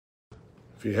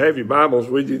If you have your Bibles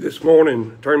with you this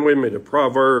morning, turn with me to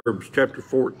Proverbs chapter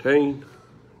 14.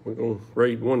 We're going to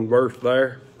read one verse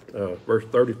there, verse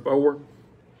 34.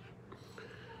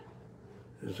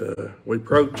 As we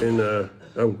approach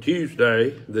on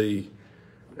Tuesday,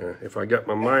 if I got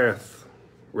my math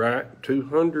right,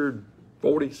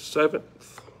 247th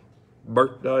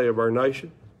birthday of our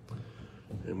nation.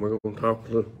 And we're going to talk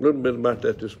a little bit about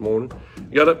that this morning.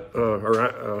 We got up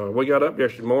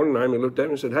yesterday morning, and Amy looked at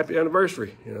me and said, "Happy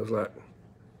anniversary." And I was like,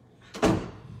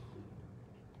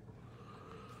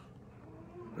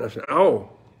 I said,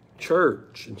 "Oh,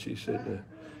 church." And she said,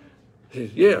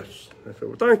 "Yes." I said,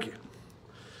 "Well, thank you."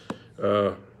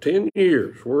 10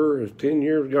 years. Where is 10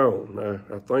 years gone?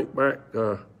 I think back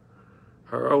how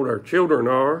old our children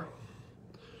are,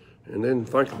 and then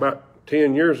think about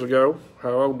 10 years ago, how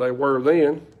old they were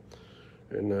then,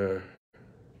 and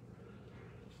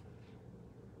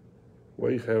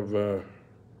we have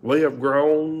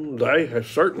grown. They have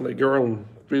certainly grown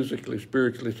physically,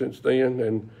 spiritually since then,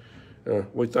 and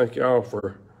we thank y'all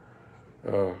for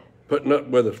putting up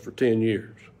with us for 10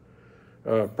 years.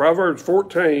 Proverbs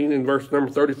 14 in verse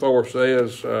number 34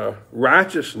 says,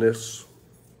 "Righteousness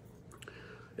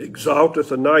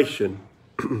exalteth a nation,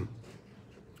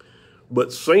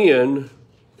 but sin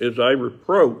is a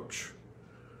reproach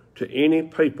to any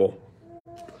people."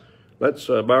 Let's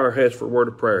bow our heads for a word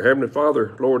of prayer. Heavenly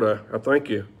Father, Lord, I thank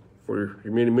you for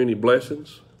your many, many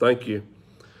blessings. Thank you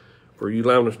for you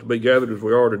allowing us to be gathered as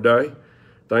we are today.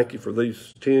 Thank you for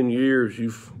these 10 years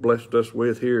you've blessed us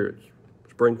with here at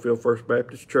Springfield First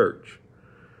Baptist Church.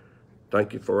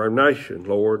 Thank you for our nation,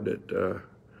 Lord, that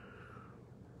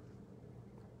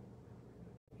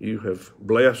you have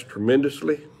blessed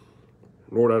tremendously.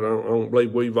 Lord, I don't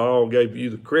believe we've all gave you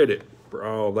the credit for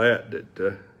all that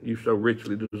you so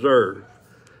richly deserve.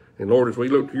 And Lord, as we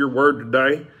look to your word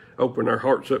today, open our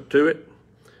hearts up to it.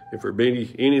 If there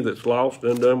be any that's lost,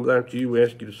 undone without you, we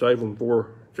ask you to save them before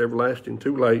it's everlasting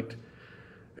too late.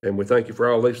 And we thank you for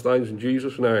all these things in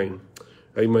Jesus' name.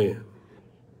 Amen.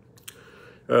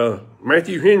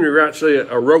 Matthew Henry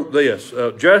wrote this,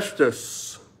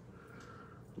 "Justice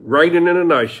reigning in a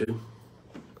nation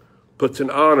puts an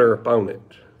honor upon it.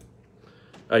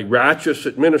 A righteous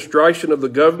administration of the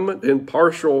government,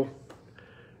 impartial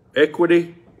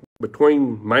equity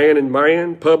between man and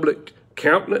man, public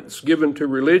countenance given to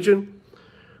religion,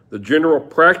 the general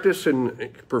practice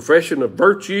and profession of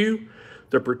virtue,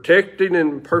 the protecting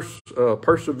and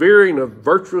persevering of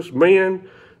virtuous men,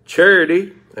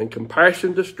 charity and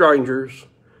compassion to strangers,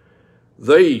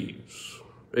 these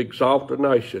exalt a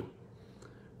nation.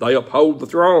 They uphold the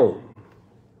throne,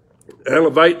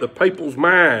 elevate the people's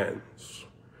minds,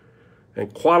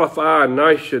 and qualify a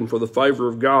nation for the favor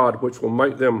of God, which will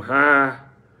make them high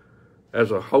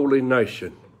as a holy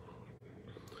nation.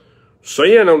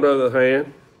 Sin, on the other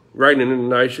hand, reigning in a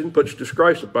nation, puts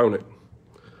disgrace upon it.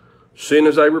 Sin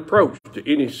is a reproach to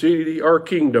any city or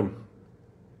kingdom,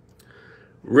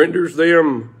 renders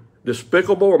them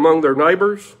despicable among their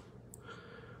neighbors.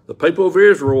 The people of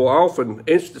Israel are often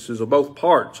instances of both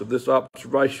parts of this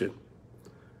observation.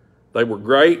 They were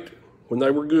great when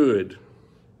they were good,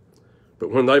 but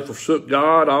when they forsook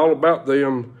God, all about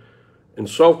them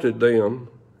insulted them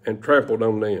and trampled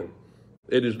on them.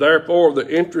 It is therefore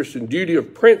the interest and duty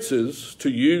of princes to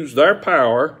use their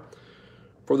power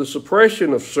for the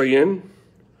suppression of sin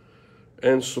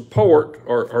and support,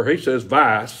 or he says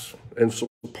vice, and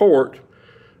support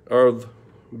of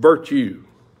virtue."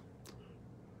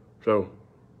 So,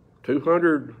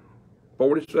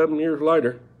 247 years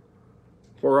later,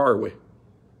 where are we?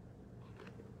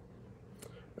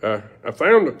 I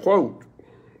found a quote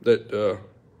that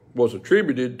was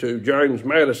attributed to James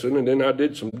Madison, and then I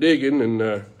did some digging,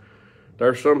 and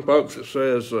there's some folks that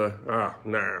says,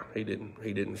 no, he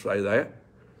didn't say that.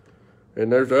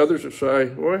 And there's others that say,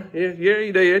 well, yeah,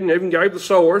 he did, and even gave the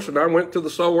source, and I went to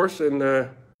the source, and I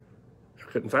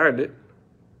couldn't find it.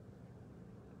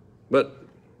 But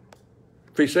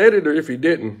if he said it or if he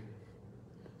didn't,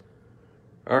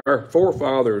 our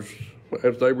forefathers,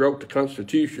 as they wrote the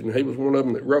Constitution, he was one of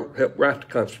them that helped write the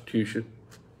Constitution,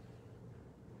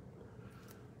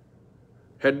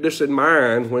 had this in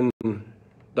mind when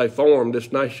they formed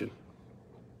this nation.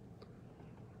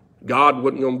 God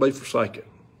wasn't going to be forsaken.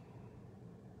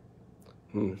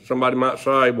 Somebody might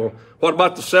say, well, what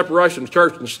about the separation of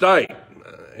church and state?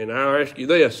 And I'll ask you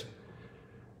this.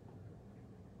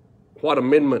 What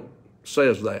amendment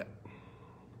says that?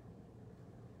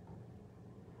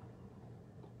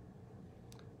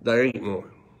 There ain't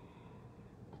one.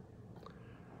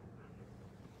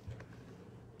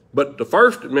 But the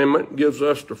First Amendment gives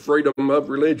us the freedom of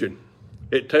religion.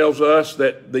 it tells us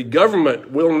that the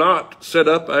government will not set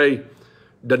up a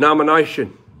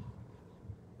denomination.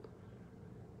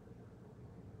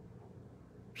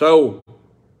 So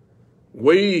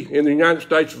we in the United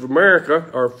States of America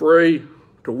are free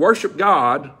to worship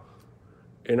God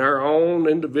in our own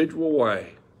individual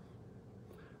way.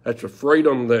 That's a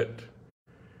freedom that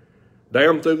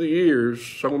down through the years,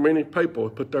 so many people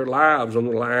have put their lives on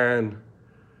the line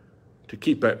to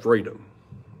keep that freedom.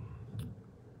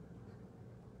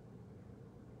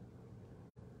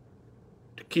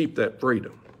 To keep that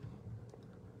freedom.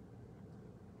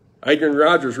 Adrian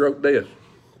Rogers wrote this: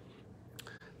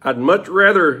 I'd much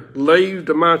rather leave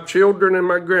to my children and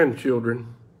my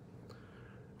grandchildren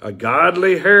a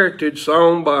godly heritage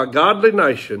sown by a godly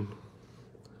nation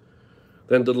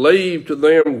than to leave to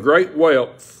them great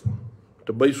wealth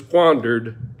to be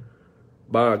squandered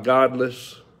by a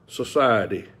godless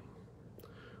society.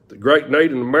 The great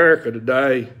need in America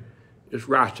today is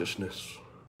righteousness.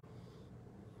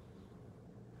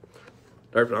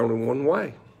 There's only one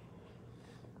way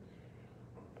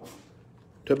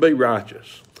to be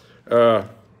righteous. Now,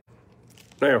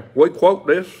 we quote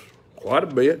this quite a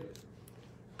bit.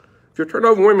 If you turn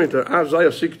over with me to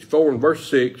Isaiah 64 and verse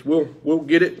 6, we'll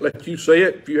get it, let you see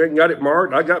it. If you ain't got it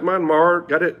marked, I got mine marked,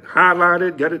 got it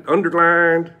highlighted, got it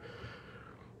underlined.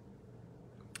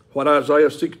 What Isaiah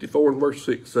 64 and verse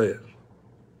 6 says.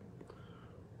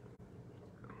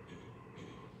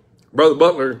 Brother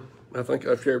Butler, I think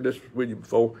I've shared this with you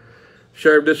before,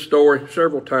 shared this story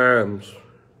several times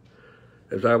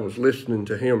as I was listening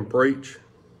to him preach.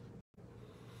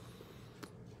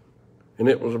 And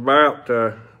it was about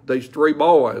these three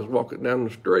boys walking down the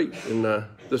street, and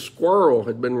the squirrel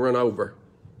had been run over.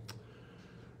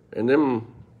 And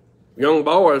them young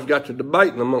boys got to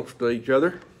debating amongst each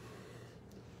other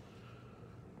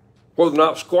whether or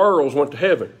not squirrels went to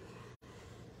heaven.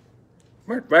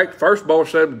 Matter of fact, the first boy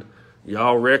said,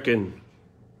 y'all reckon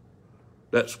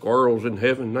that squirrel's in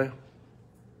heaven now?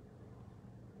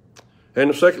 And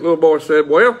the second little boy said,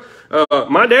 well,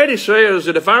 my daddy says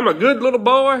that if I'm a good little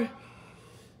boy,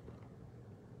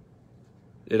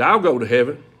 that I'll go to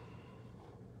heaven.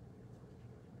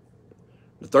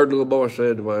 The third little boy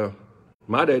said, well,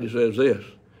 my daddy says this,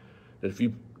 that if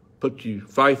you put your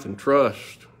faith and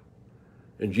trust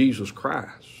in Jesus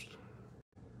Christ,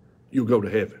 you'll go to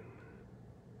heaven.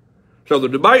 So the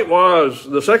debate was,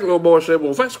 the second little boy said,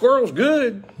 well, if that squirrel's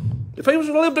good, if he was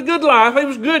lived a good life, he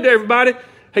was good to everybody,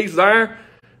 he's there.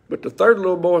 But the third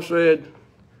little boy said,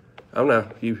 oh no,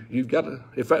 you've got to,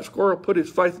 if that squirrel put his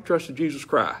faith and trust in Jesus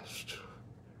Christ,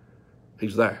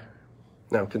 he's there.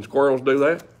 Now, can squirrels do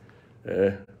that?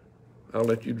 I'll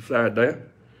let you decide that.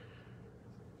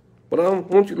 But I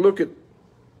want you to look at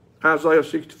Isaiah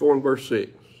 64 and verse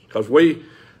 6. Because we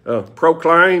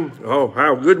proclaim, oh,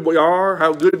 how good we are,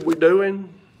 how good we're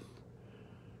doing.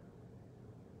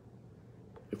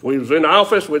 If we was in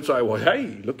office, we'd say, well,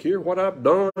 hey, look here what I've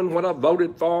done, what I've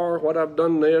voted for, what I've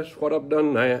done this, what I've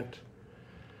done that.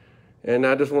 And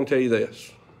I just want to tell you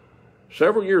this.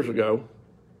 Several years ago,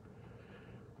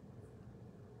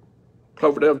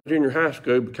 Cloverdale Junior High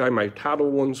School became a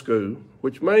Title I school,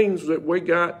 which means that we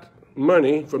got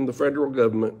money from the federal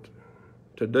government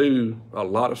to do a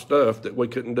lot of stuff that we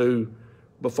couldn't do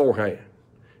beforehand.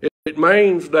 It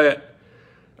means that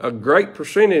a great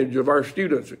percentage of our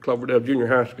students at Cloverdale Junior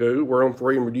High School were on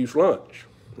free and reduced lunch.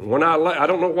 When I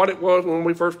don't know what it was when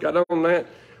we first got on that.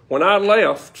 When I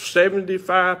left,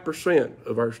 75%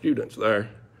 of our students there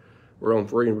were on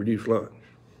free and reduced lunch.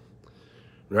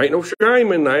 There ain't no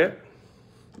shame in that.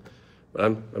 But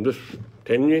I'm just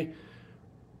telling you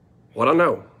what I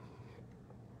know.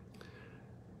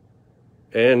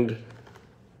 And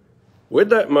with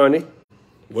that money,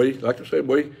 like I said,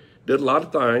 we did a lot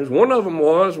of things. One of them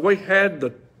was we had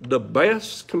the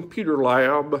best computer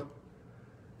lab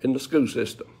in the school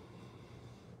system.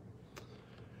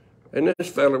 And this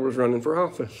fella was running for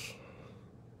office.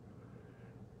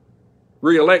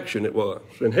 Re-election it was.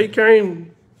 And he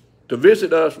came to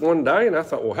visit us one day, and I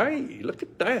thought, well, hey, look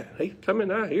at that. He's coming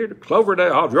out here to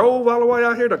Cloverdale. I drove all the way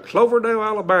out here to Cloverdale,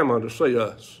 Alabama to see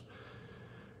us.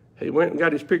 He went and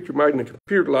got his picture made in the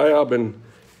computer lab, and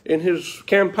in his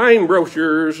campaign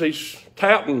brochures, he's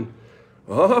touting,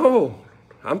 oh,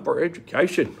 I'm for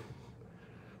education,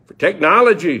 for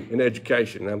technology and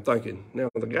education. And I'm thinking, now,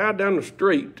 the guy down the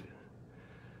street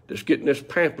that's getting this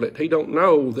pamphlet, he don't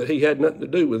know that he had nothing to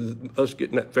do with us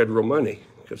getting that federal money,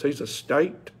 because he's a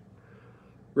state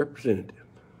representative.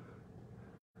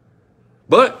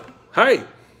 But, hey,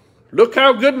 look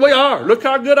how good we are. Look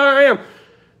how good I am.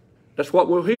 That's what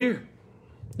we'll hear.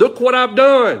 Look what I've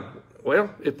done. Well,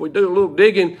 if we do a little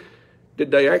digging did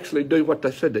they actually do what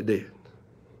they said they did?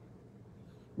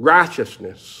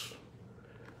 Righteousness.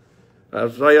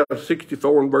 Isaiah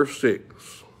 64 and verse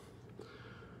 6.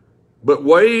 But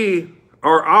we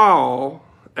are all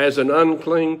as an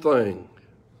unclean thing.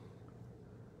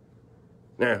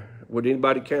 Now, would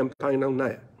anybody campaign on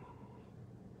that?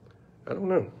 I don't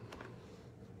know.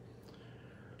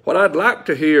 What I'd like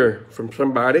to hear from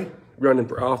somebody running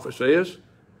for office is,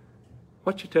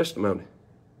 what's your testimony?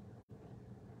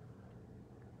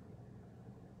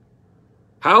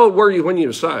 How old were you when you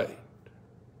were saved?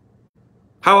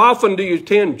 How often do you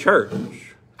attend church?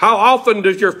 How often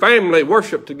does your family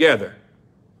worship together?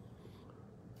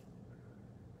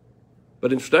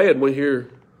 But instead, we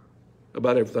hear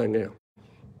about everything else.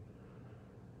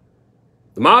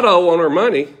 The motto on our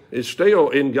money is still,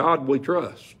 in God we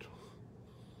trust.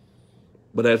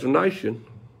 But as a nation,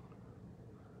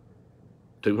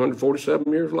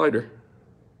 247 years later,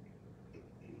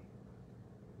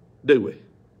 do we?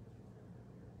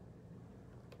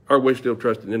 Are we still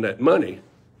trusting in that money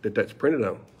that's printed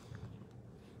on?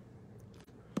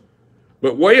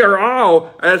 But we are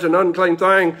all as an unclean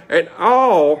thing, and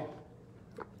all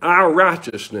our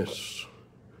righteousness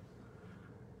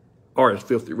are as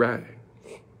filthy rags.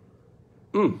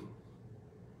 You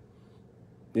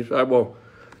say, well,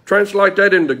 translate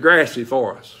that into grassy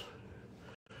for us.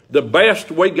 The best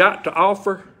we got to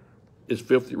offer is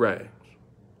filthy rags.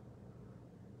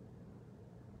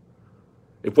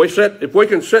 If we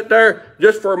can sit there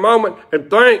just for a moment and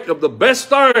think of the best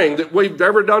thing that we've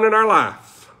ever done in our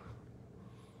life,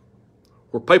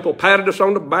 where people patted us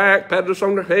on the back, patted us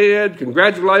on the head,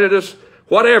 congratulated us,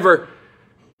 whatever,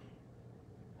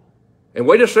 and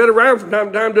we just sit around from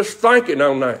time to time just thinking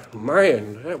on that.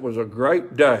 Man, that was a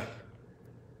great day.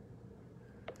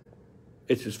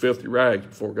 It's as filthy rags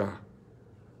before God.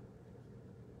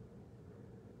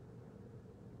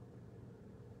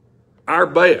 Our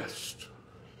best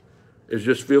is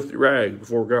just filthy rags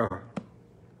before God.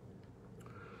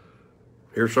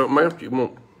 Here's something else you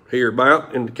won't hear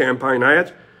about in the campaign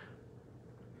ads.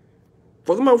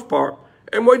 For the most part,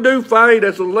 and we do fade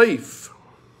as a leaf.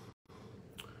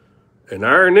 And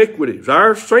our iniquities,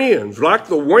 our sins, like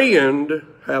the wind,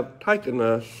 have taken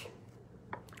us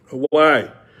away.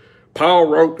 Paul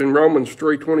wrote in Romans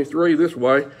 3:23 this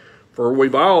way, for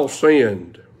we've all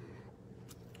sinned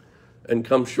and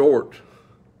come short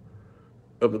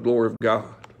of the glory of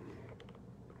God.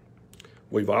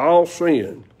 We've all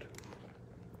sinned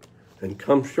and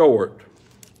come short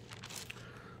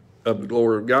of the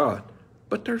glory of God.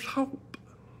 But there's hope.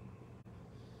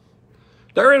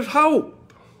 There is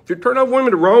hope. If you turn over with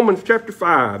me to Romans chapter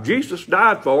 5, Jesus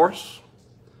died for us.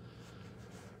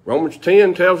 Romans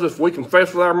 10 tells us if we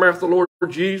confess with our mouth the Lord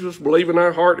Jesus, believe in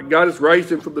our heart that God has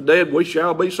raised him from the dead, we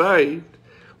shall be saved.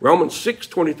 Romans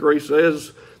 6:23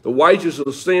 says the wages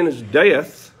of sin is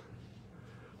death,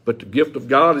 but the gift of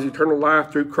God is eternal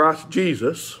life through Christ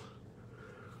Jesus.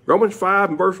 Romans 5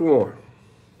 and verse 1.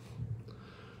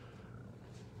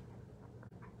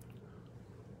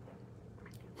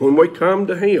 When we come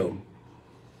to him,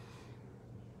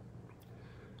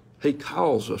 he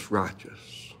calls us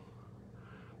righteous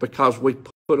because we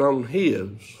put on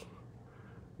his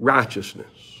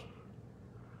righteousness.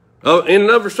 In and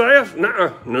of ourselves?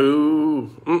 No.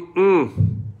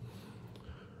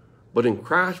 But in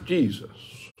Christ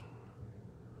Jesus,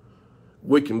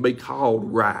 we can be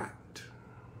called right.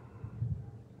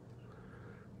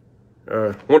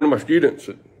 One of my students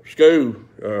at school,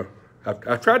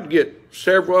 I tried to get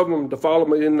several of them to follow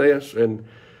me in this, and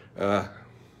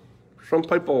some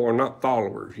people are not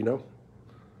followers, you know.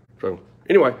 So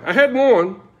anyway, I had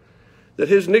one that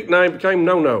his nickname became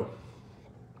No-No.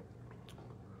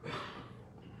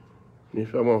 You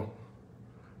say, well,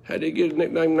 how did he get his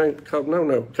nickname called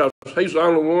No-No? Because he's the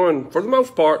only one, for the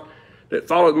most part, that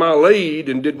followed my lead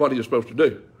and did what he was supposed to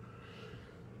do.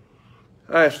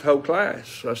 I asked the whole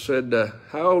class, I said,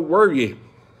 how old were you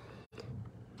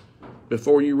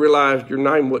before you realized your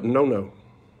name wasn't No-No?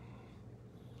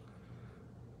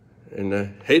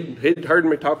 And he'd heard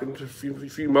me talking to a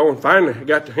few more, and finally I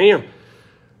got to him.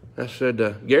 I said,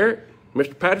 Garrett,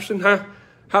 Mr. Patterson, how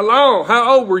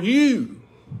old were you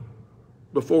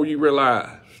before you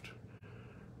realized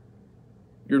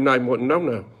your name wasn't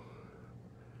No-No?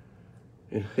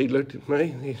 And he looked at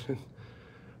me and he said,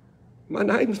 my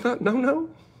name's not No-No?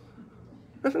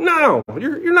 I said, no,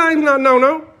 your name's not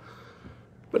No-No.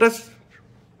 But that's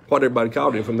what everybody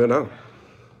called him from then on.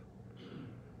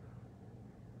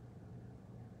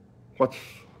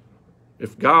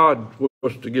 If God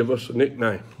was to give us a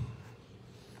nickname,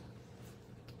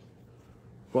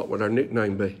 what would our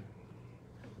nickname be?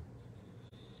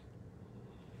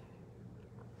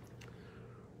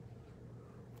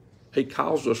 He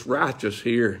calls us righteous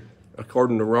here,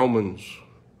 according to Romans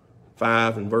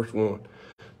 5 and verse 1.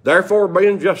 Therefore,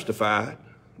 being justified,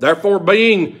 therefore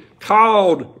being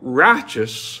called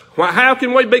righteous. Why, how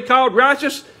can we be called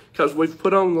righteous? Because we've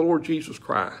put on the Lord Jesus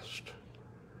Christ.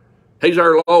 He's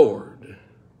our Lord.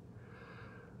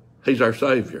 He's our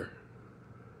Savior.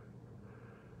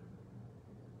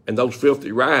 And those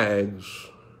filthy rags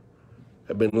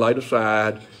have been laid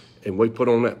aside, and we put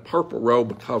on that purple robe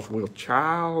because we're a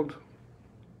child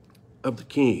of the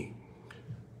King.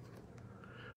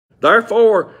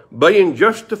 Therefore, being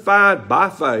justified by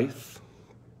faith,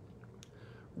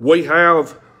 we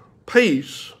have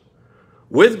peace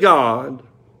with God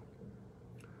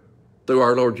through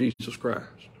our Lord Jesus Christ.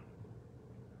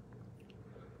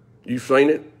 You've seen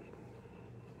it.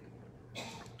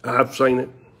 I've seen it.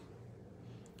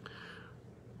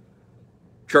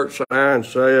 Church sign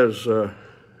says,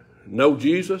 no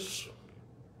Jesus.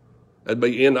 That'd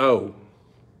be N-O.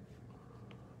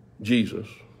 Jesus.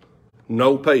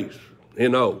 No peace.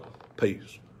 N-O.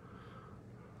 Peace.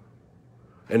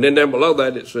 And then down below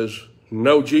that it says,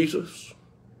 no Jesus.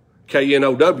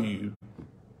 K-N-O-W.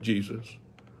 Jesus.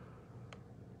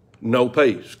 No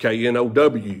peace.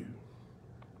 K-N-O-W.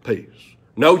 Peace.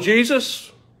 No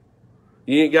Jesus,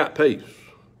 you ain't got peace.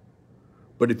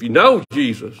 But if you know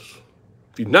Jesus,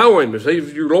 if you know him as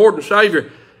he's your Lord and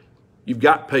Savior, you've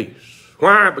got peace.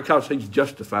 Why? Because he's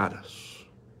justified us.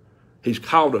 He's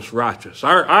called us righteous.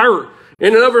 Our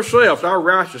in and of ourselves, our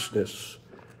righteousness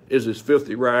is as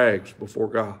filthy rags before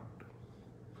God.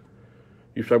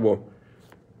 You say, well,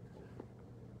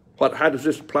 how does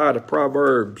this apply to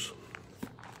Proverbs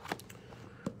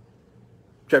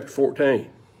chapter 14?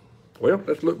 Well,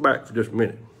 let's look back for just a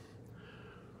minute.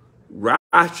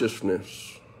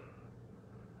 Righteousness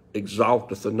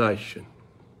exalteth a nation.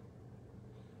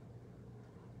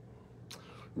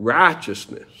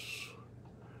 Righteousness.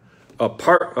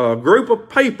 A group of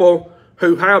people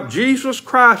who have Jesus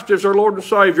Christ as their Lord and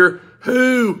Savior,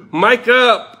 who make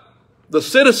up the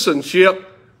citizenship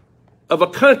of a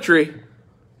country,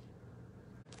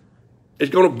 is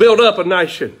going to build up a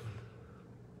nation.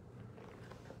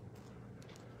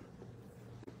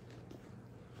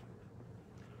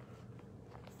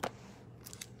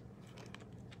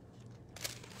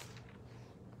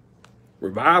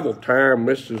 Revival time,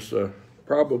 this is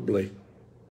probably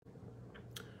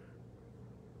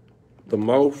the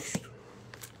most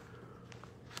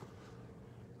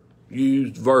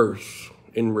used verse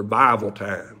in revival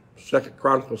time. 2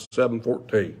 Chronicles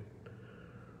 7:14.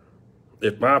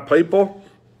 If my people,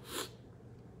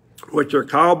 which are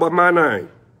called by my name,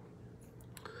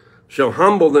 shall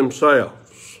humble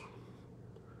themselves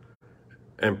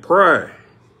and pray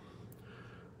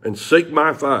and seek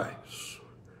my face,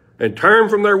 and turn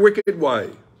from their wicked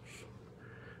ways,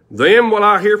 then will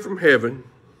I hear from heaven,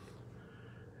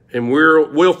 and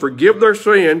will forgive their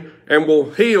sin, and will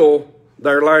heal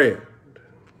their land.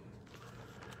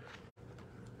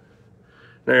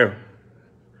 Now,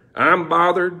 I'm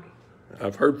bothered.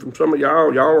 I've heard from some of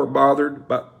y'all. Y'all are bothered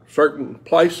about certain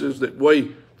places that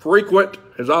we frequent,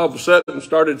 has all of a sudden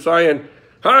started saying,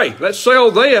 hey, let's sell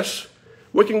this.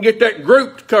 We can get that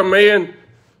group to come in.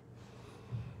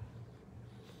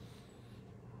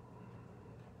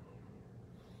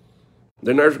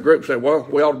 Then there's a group that say, well,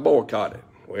 we ought to boycott it.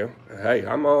 Well, hey,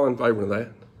 I'm all in favor of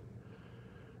that.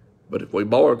 But if we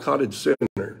boycotted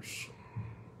sinners,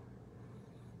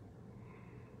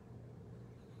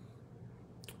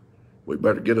 we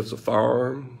better get us a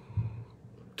farm,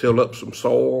 till up some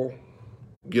soil,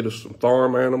 get us some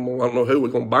farm animal. I don't know who we're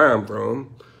going to buy them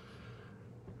from.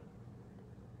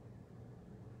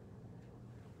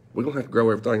 We're going to have to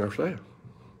grow everything ourselves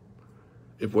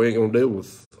if we ain't going to deal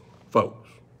with folks.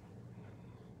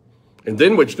 And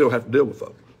then we'd still have to deal with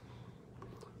folks.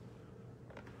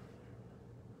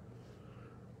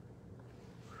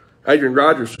 Adrian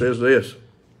Rogers says this.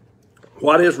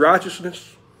 What is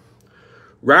righteousness?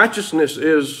 Righteousness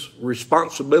is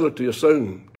responsibility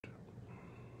assumed.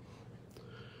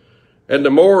 And the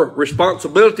more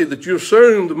responsibility that you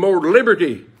assume, the more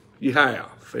liberty you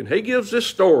have. And he gives this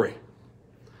story.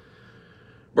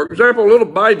 For example, a little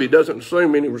baby doesn't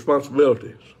assume any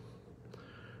responsibilities.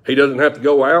 He doesn't have to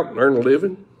go out and earn a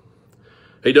living.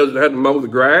 He doesn't have to mow the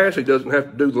grass. He doesn't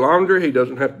have to do the laundry. He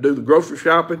doesn't have to do the grocery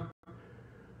shopping.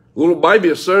 Little baby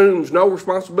assumes no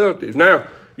responsibilities. Now,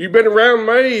 you've been around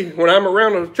me when I'm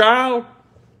around a child.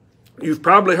 You've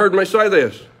probably heard me say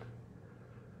this.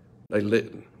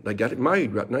 They got it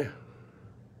made right now.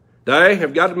 They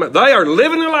have got it made. They are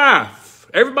living their life.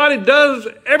 Everybody does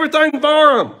everything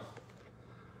for them.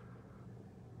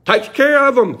 Takes care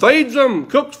of them, feeds them,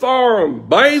 cooks for them,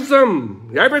 bathes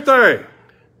them, everything.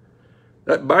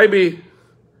 That baby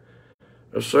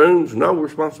assumes no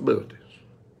responsibilities.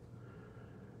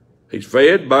 He's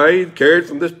fed, bathed, carried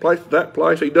from this place to that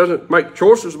place. He doesn't make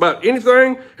choices about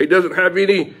anything. He doesn't have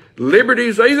any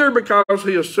liberties either because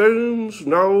he assumes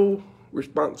no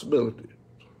responsibility.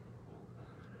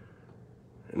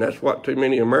 And that's what too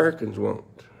many Americans want.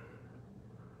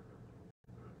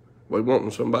 We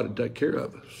want somebody to take care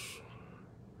of us.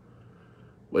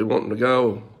 We want to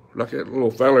go, like that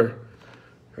little feller,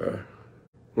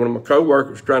 one of my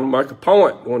co-workers trying to make a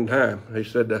point one time. He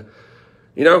said,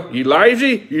 you know, you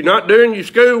lazy, you're not doing your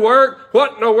school work.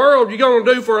 What in the world are you going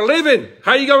to do for a living?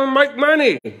 How you going to make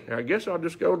money? I guess I'll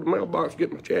just go to the mailbox and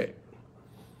get my check.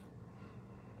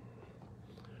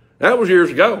 That was years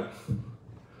ago.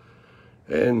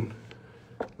 And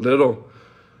little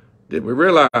did we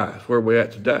realize where we're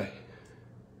at today.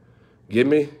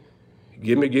 Gimme,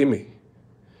 gimme, gimme.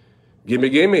 Gimme,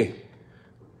 gimme.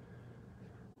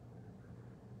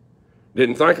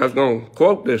 Didn't think I was going to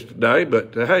quote this today,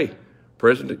 but hey,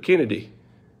 President Kennedy,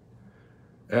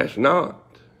 ask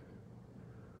not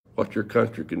what your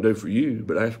country can do for you,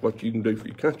 but ask what you can do for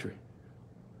your country.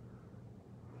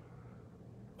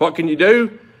 What can you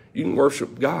do? You can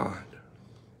worship God.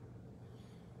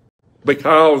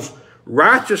 Because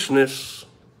righteousness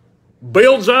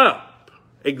builds up,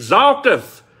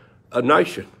 exalteth a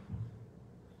nation.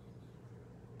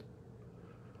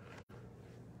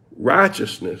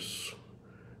 Righteousness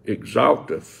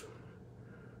exalteth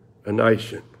a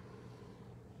nation.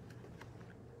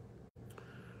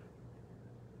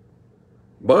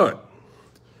 But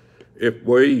if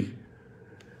we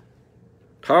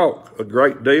talk a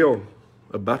great deal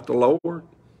about the Lord,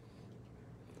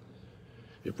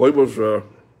 if we was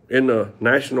in the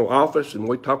national office and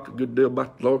we talked a good deal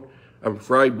about the Lord, I'm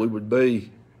afraid we would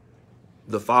be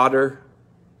the fodder,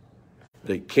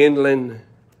 the kindling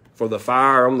for the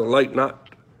fire on the late night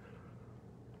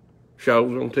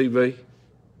shows on TV.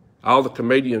 All the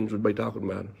comedians would be talking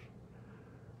about us.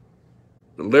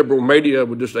 The liberal media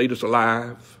would just eat us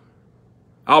alive.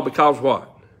 All because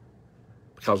what?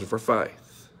 Because of our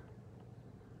faith.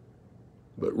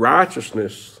 But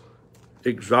righteousness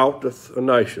exalteth a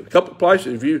nation. A couple of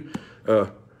places, if you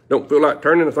don't feel like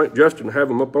turning, I think Justin will have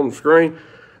them up on the screen.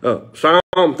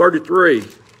 Psalm 33,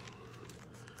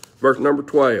 verse number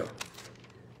 12.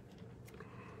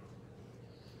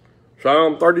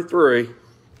 Psalm 33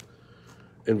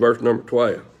 in verse number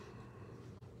 12.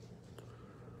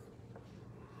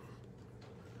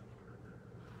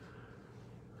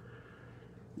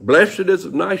 Blessed is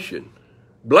the nation.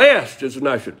 Blessed is the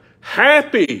nation.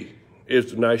 Happy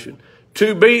is the nation.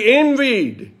 To be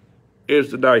envied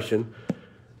is the nation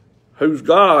whose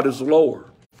God is the Lord,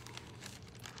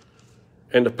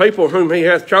 and the people whom he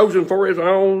hath chosen for his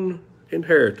own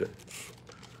inheritance.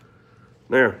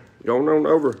 Now, going on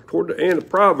over toward the end of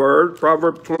Proverbs,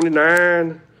 Proverbs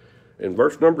 29 and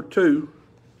verse number 2,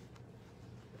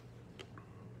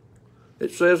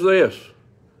 it says this: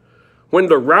 when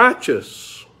the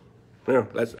righteous, now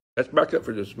let's back up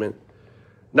for just a minute.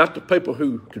 Not the people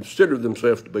who consider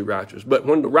themselves to be righteous, but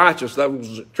when the righteous,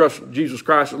 those that trust Jesus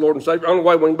Christ as Lord and Savior, the only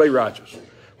way we can be righteous.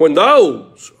 When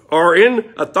those are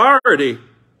in authority,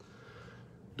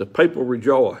 the people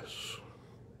rejoice.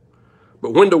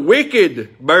 But when the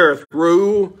wicked beareth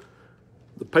rule,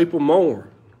 the people mourn.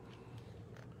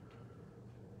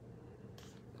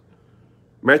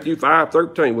 Matthew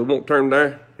 5:13, we won't turn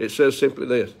there. It says simply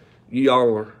this: ye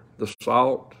are the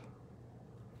salt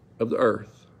of the earth.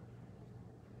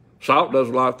 Salt does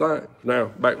a lot of things. Now,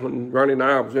 back when Ronnie and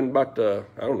I was in about the,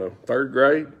 third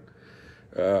grade,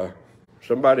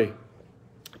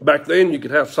 back then you could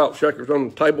have salt shakers on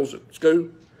the tables at school.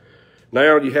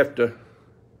 Now you have to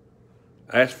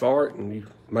ask for it, and you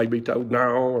may be told no,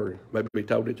 or maybe be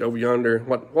told it's over yonder,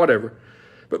 whatever.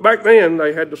 But back then,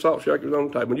 they had the salt shakers on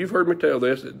the table. And you've heard me tell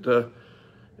this, that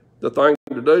the thing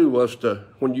to do was to,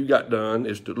 when you got done,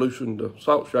 is to loosen the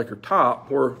salt shaker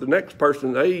top where the next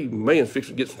person, man's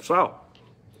fixing to get some salt.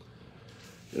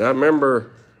 And I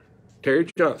remember Terry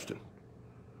Johnston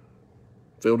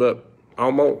filled up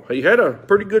almost, he had a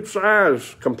pretty good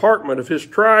size compartment of his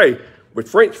tray with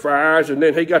French fries, and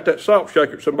then he got that salt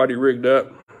shaker somebody rigged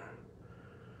up.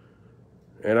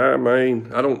 And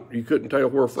you couldn't tell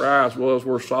where fries was,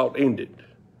 where salt ended.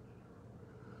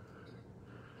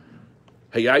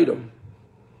 He ate them.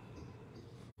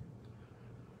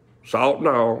 Salt and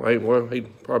all. Well, he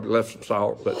probably left some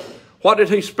salt. But what did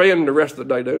he spend the rest of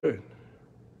the day doing?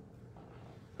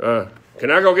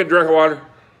 Can I go get a drink of water?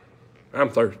 I'm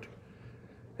thirsty.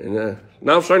 And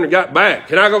no sooner got back.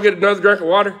 Can I go get another drink of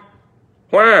water?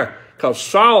 Why? Because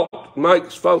salt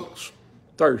makes folks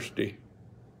thirsty.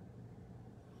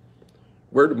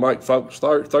 We're to make folks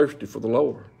thirsty for the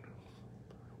Lord.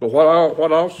 But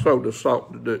what also does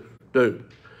salt do?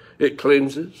 It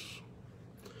cleanses.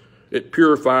 It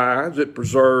purifies. It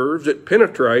preserves. It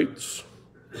penetrates.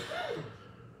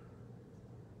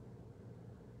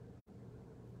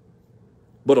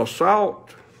 But a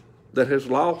salt that has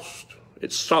lost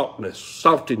its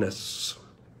saltiness,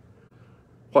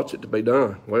 what's it to be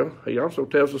done? Well, he also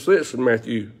tells us this in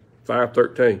Matthew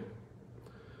 5:13.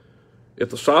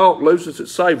 If the salt loses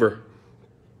its savor,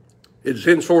 it is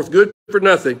henceforth good for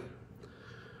nothing,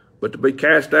 but to be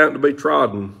cast out and to be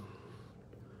trodden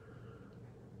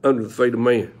under the feet of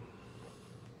men.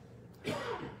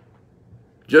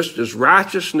 Just as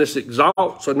righteousness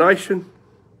exalts a nation,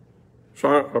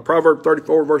 Proverbs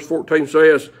 34 verse 14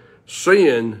 says,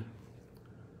 sin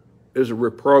is a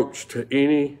reproach to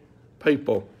any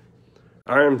people.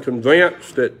 I am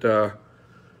convinced that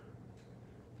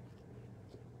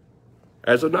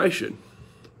as a nation,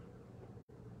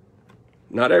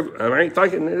 I ain't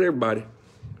thinking that everybody,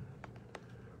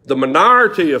 the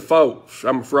minority of folks,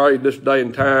 I'm afraid this day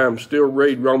and time, still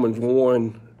read Romans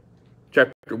 1,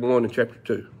 chapter 1 and chapter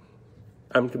 2.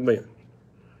 I'm convinced.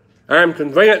 I'm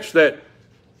convinced that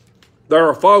there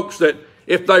are folks that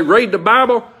if they read the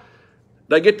Bible,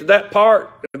 they get to that part,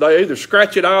 and they either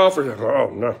scratch it off or, oh,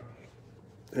 no,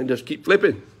 and just keep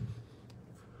flipping.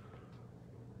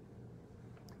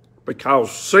 Because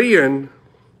sin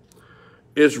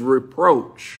is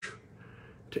reproach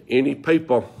to any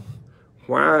people.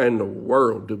 Why in the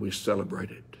world do we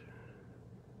celebrate it?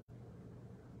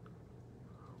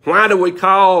 Why do we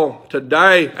call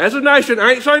today, as a nation,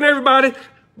 I ain't saying everybody,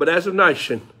 but as a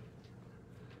nation,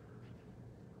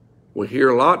 we hear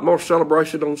a lot more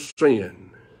celebration on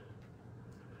sin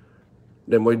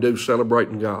than we do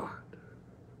celebrating God.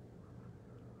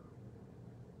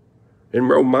 In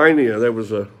Romania, there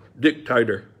was a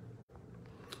dictator,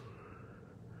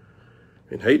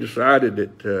 and he decided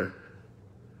that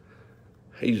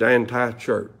he's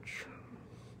anti-church.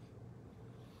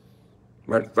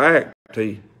 Matter of fact,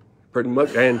 he pretty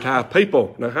much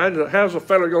anti-people. Now, how's a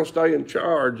fella going to stay in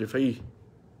charge if he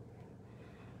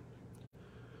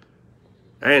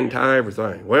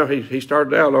anti-everything? Well, he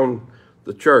started out on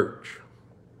the church.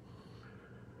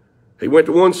 He went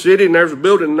to one city, and there's a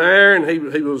building there, and he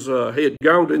had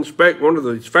gone to inspect one of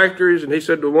these factories, and he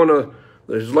said to one of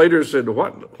his leaders, said,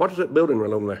 what is that building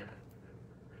right over there?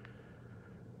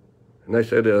 And they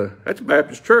said, that's a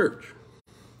Baptist church.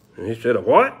 And he said, a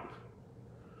what?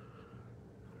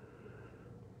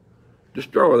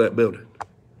 Destroy that building.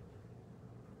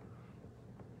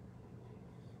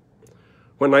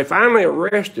 When they finally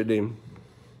arrested him,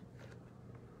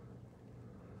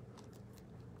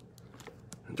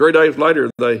 3 days later,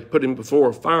 they put him before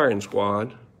a firing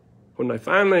squad. When they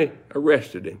finally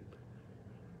arrested him,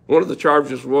 one of the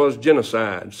charges was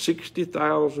genocide.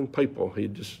 60,000 people. He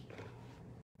just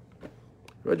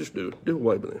do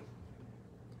away with them.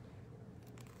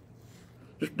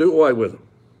 Just do away with them.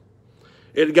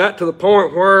 It got to the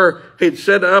point where he'd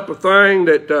set up a thing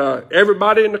that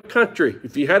everybody in the country,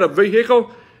 if you had a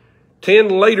vehicle, 10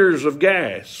 liters of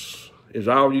gas is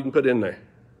all you can put in there.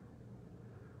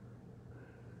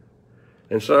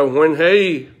 And so when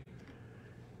he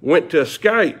went to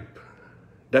escape,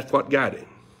 that's what got him.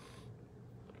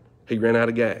 He ran out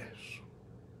of gas.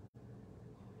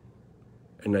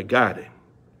 And they got him.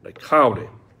 They caught him.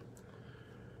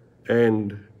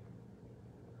 And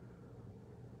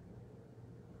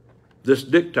this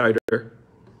dictator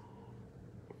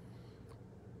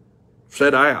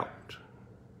set out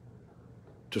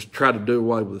to try to do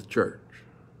away with the church.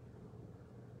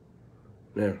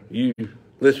 Now, you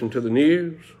listen to the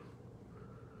news,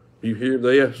 you hear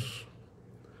this,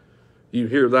 you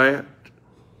hear that,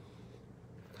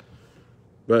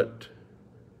 but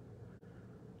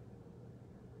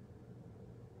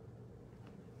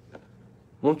I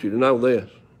want you to know this.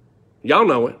 Y'all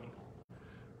know it.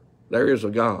 There is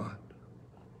a God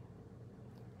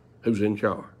who's in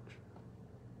charge.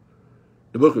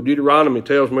 The book of Deuteronomy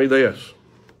tells me this.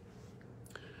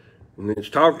 And it's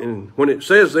talking, when it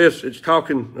says this, it's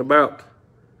talking about,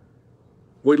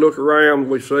 we look around,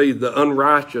 we see the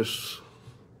unrighteous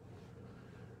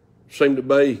seem to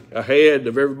be ahead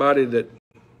of everybody that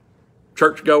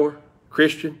churchgoer,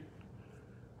 Christian.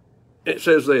 It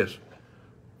says this,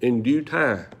 in due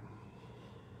time,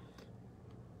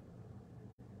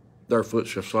 their foot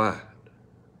shall slide.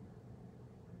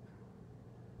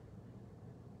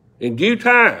 In due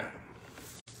time,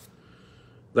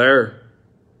 their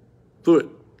foot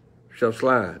shall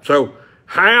slide. So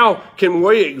how can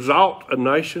we exalt a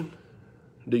nation?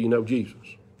 Do you know Jesus?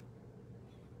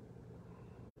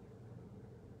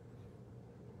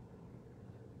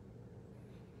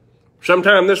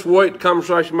 Sometime this week, the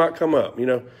conversation might come up. You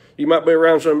know, you might be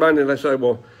around somebody and they say,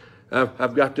 well,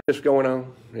 I've got this going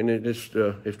on, and it's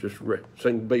just seems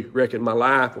to be wrecking my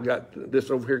life. We got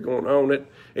this over here going on.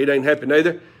 It ain't happy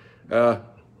neither. Have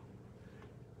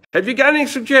you got any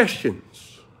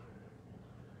suggestions?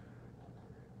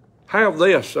 Have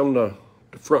this on the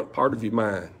front part of your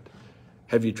mind.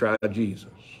 Have you tried Jesus?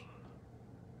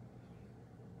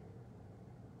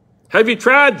 Have you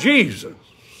tried Jesus?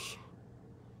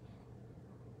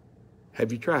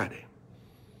 Have you tried him?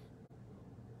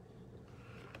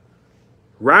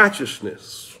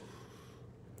 Righteousness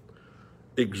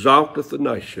exalteth a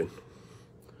nation,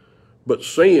 but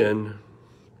sin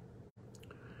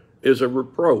is a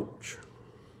reproach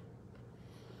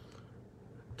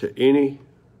to any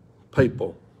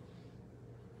people.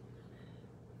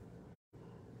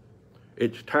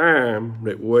 It's time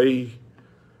that we,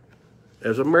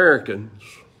 as Americans,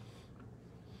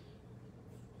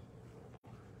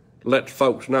 let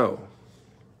folks know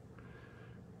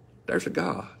there's a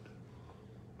God.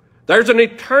 There's an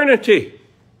eternity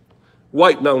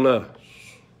waiting on us.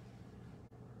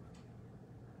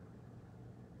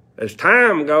 As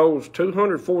time goes,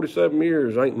 247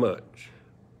 years ain't much.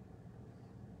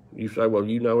 You say, well,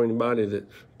 you know anybody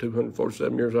that's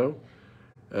 247 years old?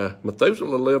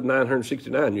 Methuselah lived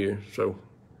 969 years, so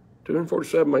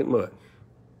 247 ain't much.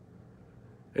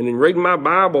 And in reading my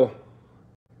Bible,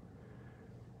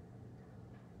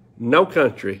 no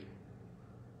country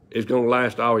is going to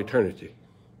last all eternity.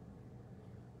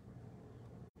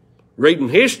 Reading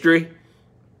history,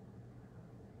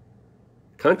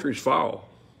 countries fall.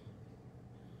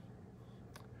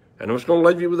 And I'm just going to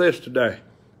leave you with this today.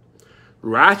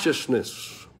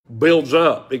 Righteousness builds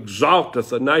up,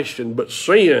 exalteth a nation, but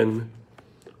sin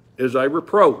is a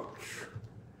reproach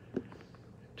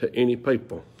to any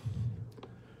people.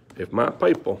 If my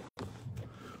people,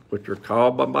 which are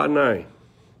called by my name,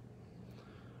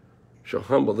 shall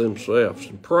humble themselves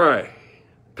and pray,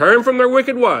 turn from their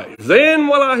wicked ways, then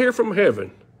will I hear from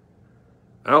heaven.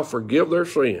 I'll forgive their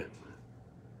sin,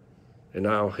 and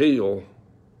I'll heal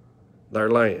their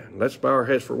land. Let's bow our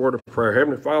heads for a word of prayer.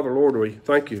 Heavenly Father, Lord, we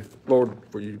thank you, Lord,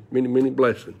 for your many, many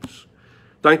blessings.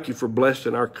 Thank you for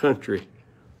blessing our country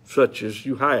such as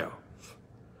you have.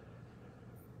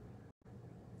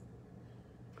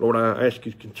 Lord, I ask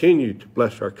you to continue to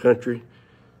bless our country.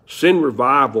 Send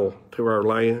revival to our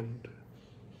land.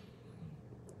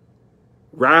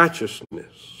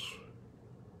 Righteousness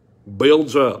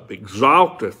builds up,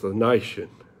 exalteth the nation.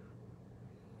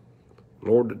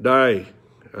 Lord, today,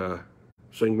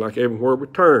 seems like everywhere we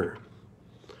turn,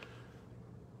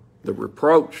 the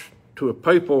reproach to a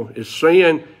people is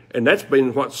sin, and that's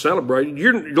been what's celebrated.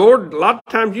 Lord, a lot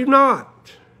of times you're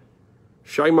not.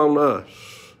 Shame on us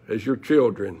as your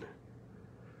children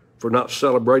for not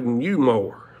celebrating you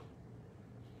more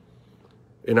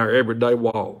in our everyday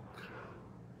walk.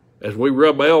 As we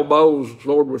rub elbows,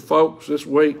 Lord, with folks this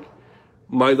week,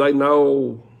 may they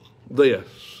know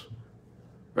this.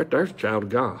 Right there's a child of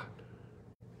God.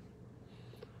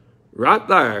 Right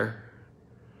there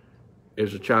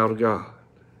is a child of God.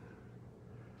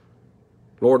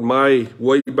 Lord, may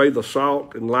we be the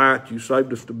salt and light you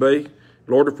saved us to be.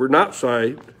 Lord, if we're not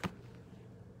saved,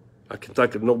 I can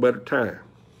think of no better time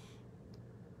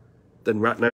than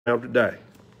right now today.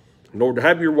 Lord, to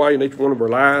have your way in each one of our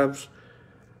lives,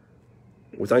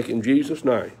 we thank you in Jesus'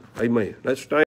 name. Amen. Let's stand.